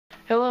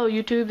Hello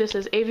YouTube, this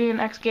is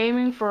isnt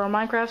Gaming for our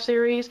Minecraft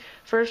series,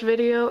 first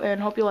video,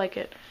 and hope you like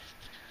it.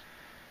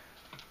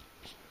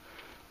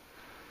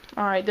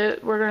 Alright,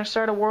 we're going to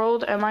start a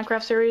world and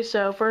Minecraft series,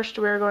 so first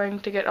we're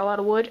going to get a lot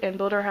of wood and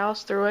build our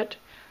house through it.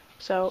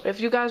 So if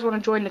you guys want to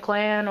join the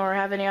clan or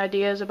have any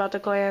ideas about the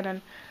clan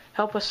and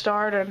help us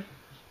start and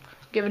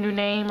give a new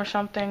name or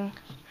something,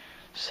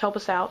 just help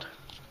us out.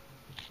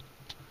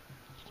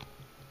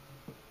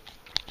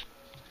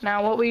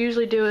 Now what we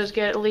usually do is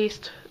get at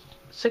least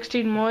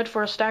 16 wood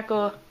for a stack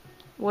of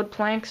wood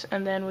planks,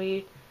 and then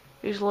we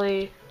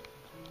usually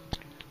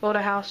build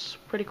a house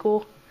pretty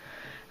cool.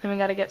 Then we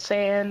gotta get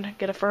sand,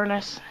 get a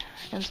furnace,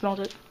 and smelt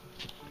it.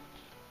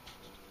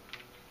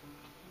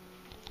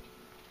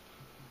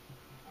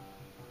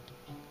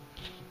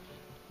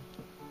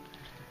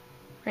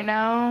 Right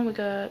now we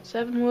got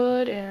 7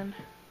 wood, and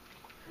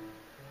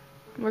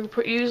we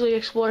usually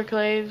explore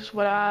caves.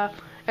 But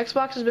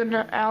Xbox has been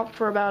out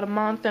for about a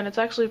month, and it's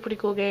actually a pretty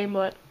cool game,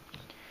 but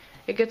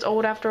it gets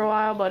old after a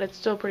while, but it's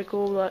still pretty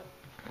cool. But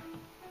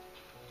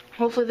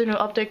hopefully the new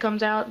update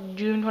comes out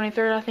June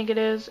 23rd, I think it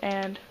is,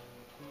 and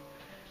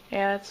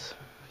yeah, it's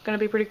gonna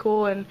be pretty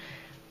cool and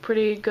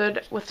pretty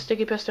good with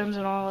sticky pistons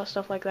and all that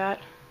stuff like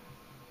that.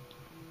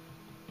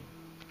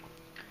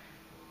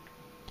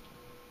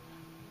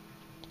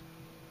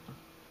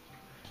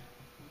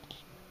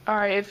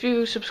 Alright, if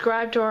you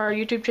subscribe to our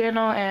YouTube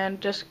channel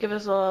and just give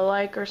us a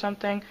like or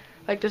something,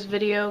 like this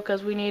video,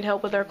 because we need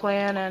help with our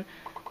clan and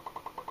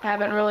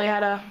haven't really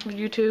had a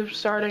YouTube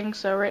starting.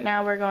 So right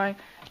now we're going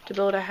to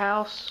build a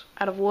house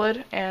out of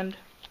wood and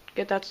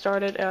get that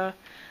started.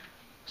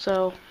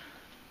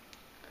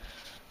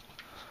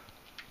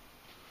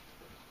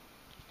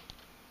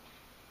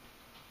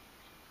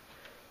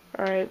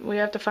 Alright, we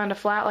have to find a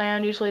flat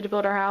land usually to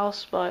build our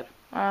house, but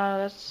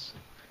that's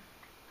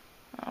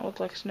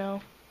looks like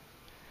snow.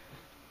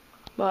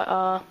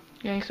 But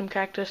getting some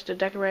cactus to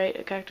decorate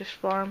a cactus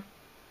farm.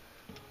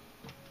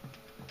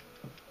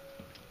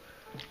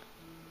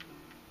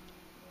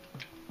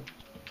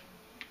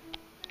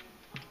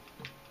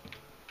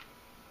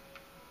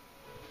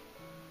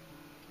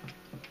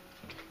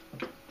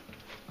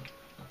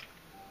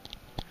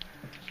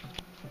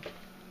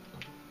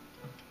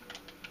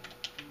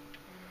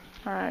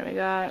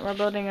 Alright, we're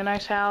building a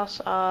nice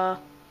house. We're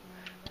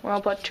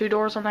gonna put 2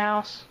 doors on the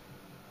house.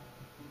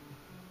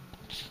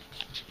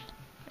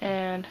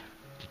 And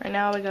right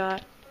now we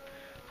got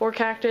 4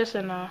 cactus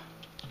and a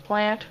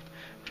plant.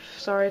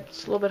 Sorry,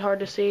 it's a little bit hard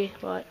to see,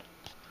 but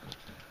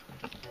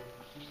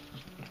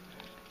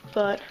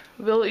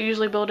we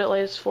usually build it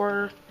like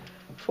 4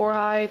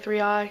 high, 3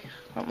 high,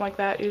 something like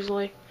that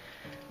usually.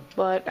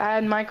 But I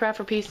had Minecraft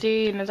for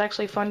PC, and it's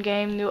actually a fun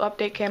game. New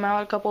update came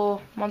out a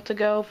couple months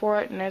ago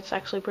for it, and it's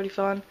actually pretty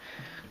fun.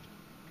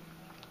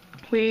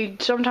 We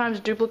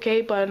sometimes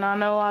duplicate, but I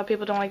know a lot of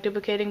people don't like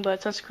duplicating,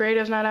 but since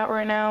Creative's not out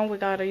right now, we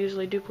gotta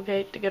usually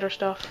duplicate to get our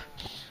stuff.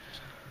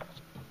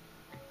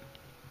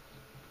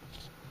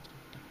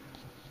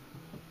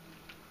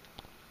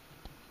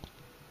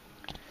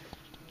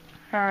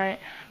 Alright,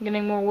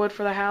 getting more wood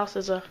for the house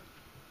is a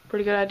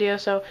pretty good idea.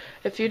 So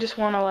if you just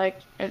want to like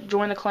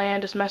join the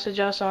clan, just message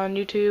us on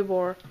YouTube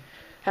or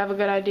have a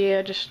good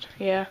idea, just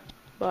yeah.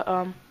 But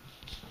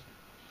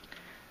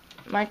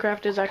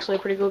Minecraft is actually a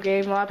pretty cool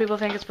game. A lot of people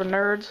think it's for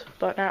nerds,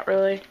 but not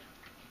really.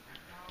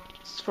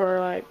 It's for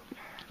like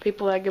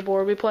people that get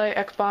bored. We play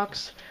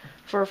Xbox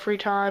for free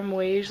time.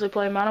 We usually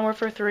play Modern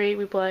Warfare 3.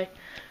 We play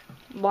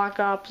Black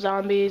Ops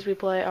Zombies. We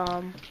play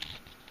all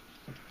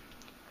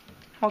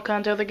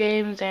kinds of other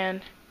games,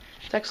 and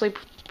it's actually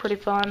pretty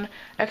fun.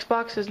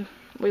 Xbox is,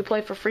 we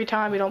play for free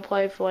time. We don't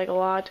play for like a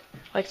lot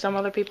like some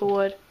other people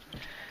would,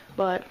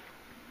 but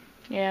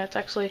yeah, it's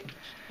actually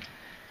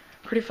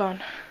pretty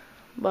fun.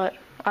 But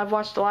I've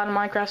watched a lot of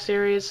Minecraft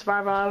series.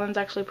 Survival Island's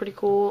actually pretty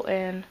cool,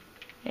 and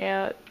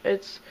yeah,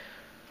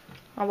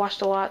 I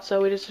watched a lot,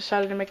 so we just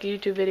decided to make a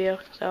YouTube video.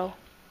 So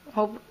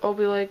hope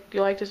you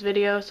like this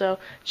video, so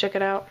check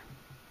it out.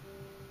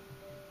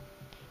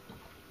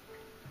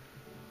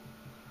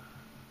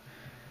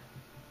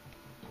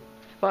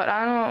 But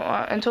I don't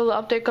know, until the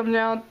update comes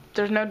out,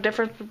 there's no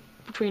difference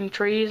between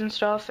trees and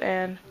stuff,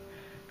 and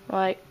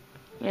like,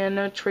 yeah,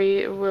 no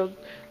tree,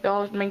 they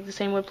all make the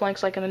same wood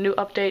planks. Like in the new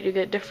update, you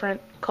get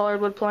different colored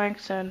wood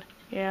planks, and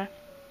yeah.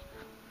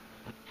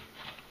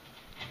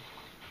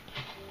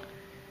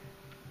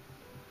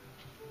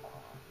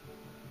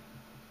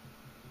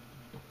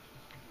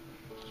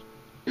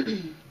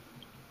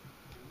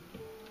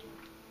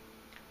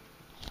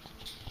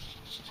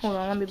 Hold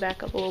on, let me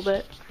back up a little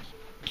bit.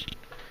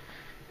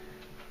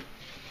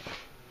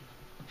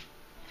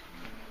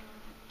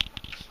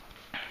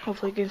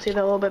 Hopefully you can see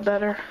that a little bit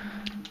better.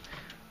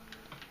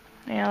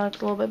 Yeah, that's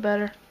a little bit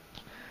better.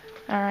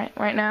 Alright,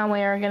 right now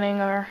we are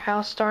getting our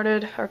house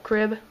started, our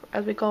crib,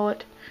 as we call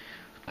it.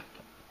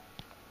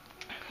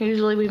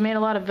 Usually we've made a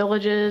lot of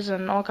villages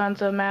and all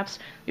kinds of maps.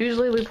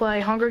 Usually we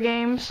play Hunger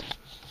Games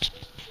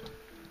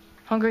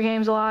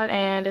a lot,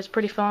 and it's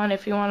pretty fun.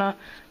 If you want to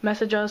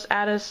message us,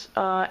 add us,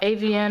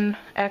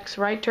 AVNX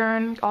Right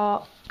Turn,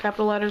 all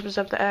capital letters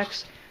except the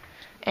X,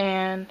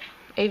 and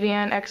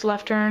AVN X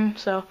left turn.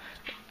 So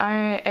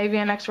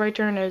AVN X right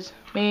turn is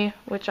me,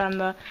 which I'm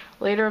the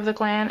leader of the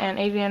clan, and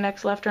AVN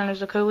X left turn is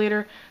the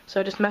co-leader.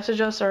 So just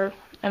message us or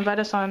invite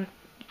us on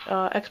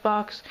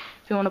Xbox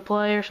if you want to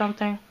play or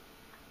something.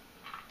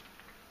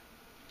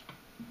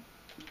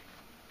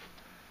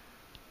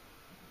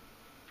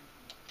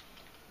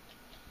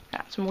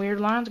 Got some weird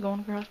lines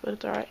going across, but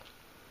it's alright.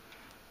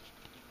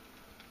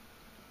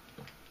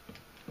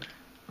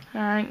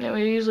 Alright,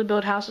 we usually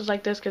build houses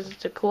like this because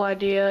it's a cool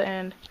idea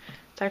and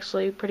it's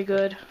actually pretty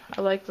good.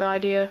 I like the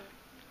idea.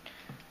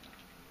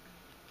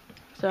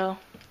 So,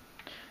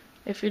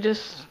 if you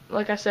just,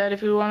 like I said,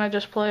 if you want to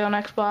just play on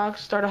Xbox,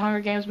 start a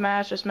Hunger Games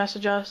match, just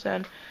message us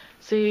and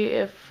see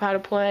if how to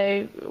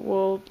play.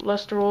 We'll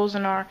list the rules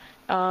in our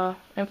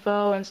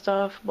info and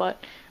stuff, but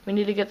we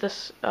need to get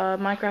this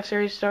Minecraft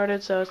series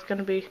started, so it's going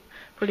to be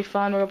pretty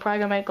fun. We're probably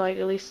going to make like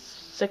at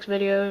least 6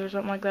 videos or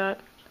something like that.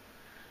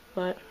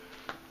 But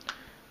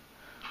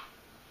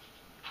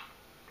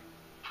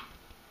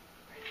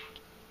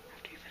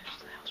after you finish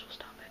the house, we'll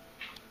stop it.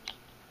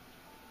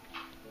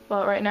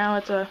 But right now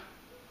it's a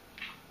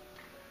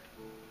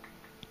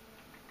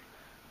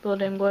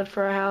building wood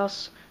for a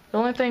house. The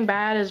only thing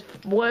bad is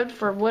wood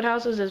for wood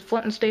houses is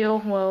flint and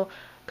steel. Well,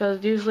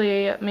 because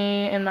usually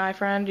me and my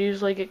friend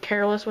usually get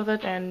careless with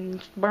it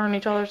and burn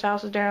each other's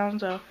houses down.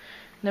 So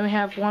then we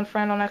have one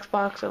friend on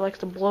Xbox that likes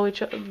to blow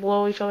each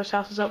other's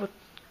houses up with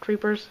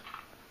creepers.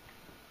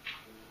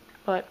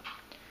 But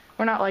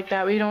we're not like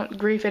that. We don't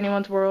grief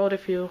anyone's world.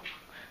 A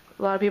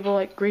lot of people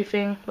like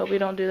griefing, but we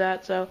don't do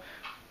that. So,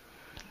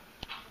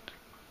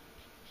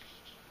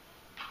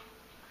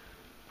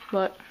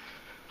 but.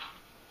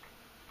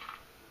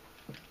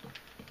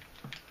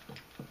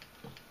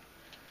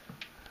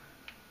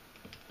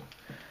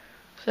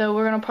 So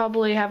we're gonna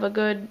probably have a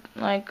good,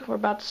 like, we're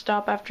about to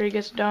stop after he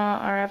gets done,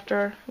 or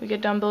after we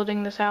get done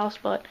building this house,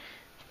 but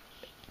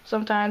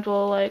sometimes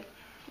we'll like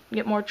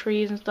get more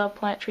trees and stuff,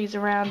 plant trees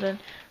around and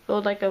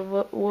build like a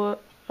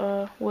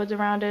woods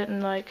around it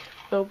and like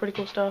build pretty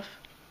cool stuff.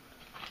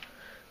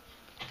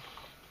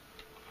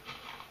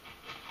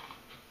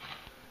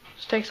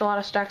 Just takes a lot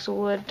of stacks of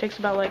wood. It takes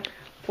about like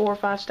 4 or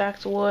 5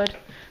 stacks of wood.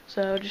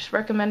 So just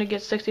recommend to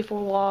get 64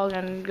 log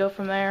and go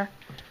from there.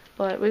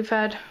 But we've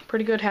had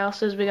pretty good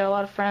houses. We got a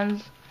lot of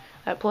friends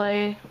that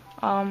play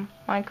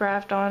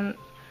Minecraft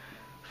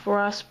for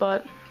us,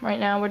 but right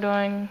now we're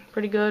doing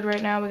pretty good.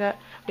 Right now we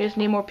just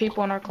need more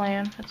people in our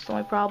clan. That's the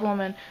only problem,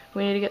 and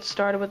we need to get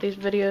started with these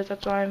videos.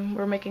 That's why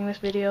we're making this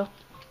video.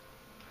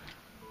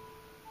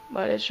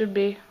 But it should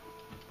be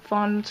a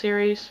fun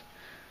series.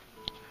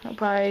 I'll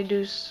probably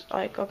do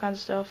like all kinds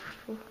of stuff.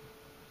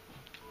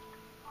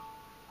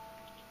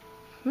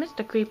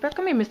 Mr. Creeper,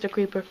 come here, Mr.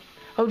 Creeper.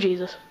 Oh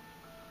Jesus.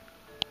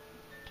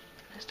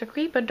 Mr.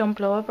 Creeper, don't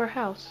blow up our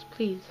house,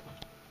 please.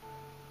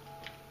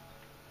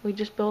 We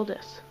just build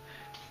this.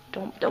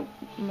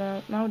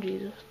 No,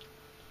 Jesus.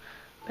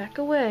 Back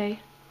away.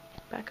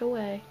 Back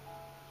away.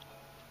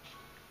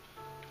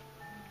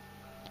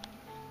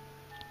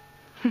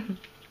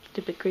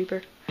 Stupid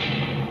creeper.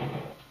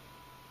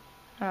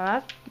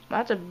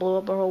 That's a blow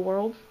up our whole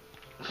world.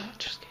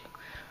 Just kidding.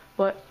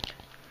 But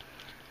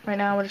right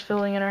now we're just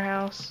filling in our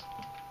house.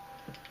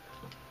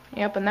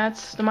 Yep, and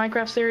that's the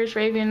Minecraft series for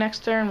AVN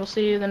Next Turn. We'll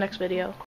see you in the next video.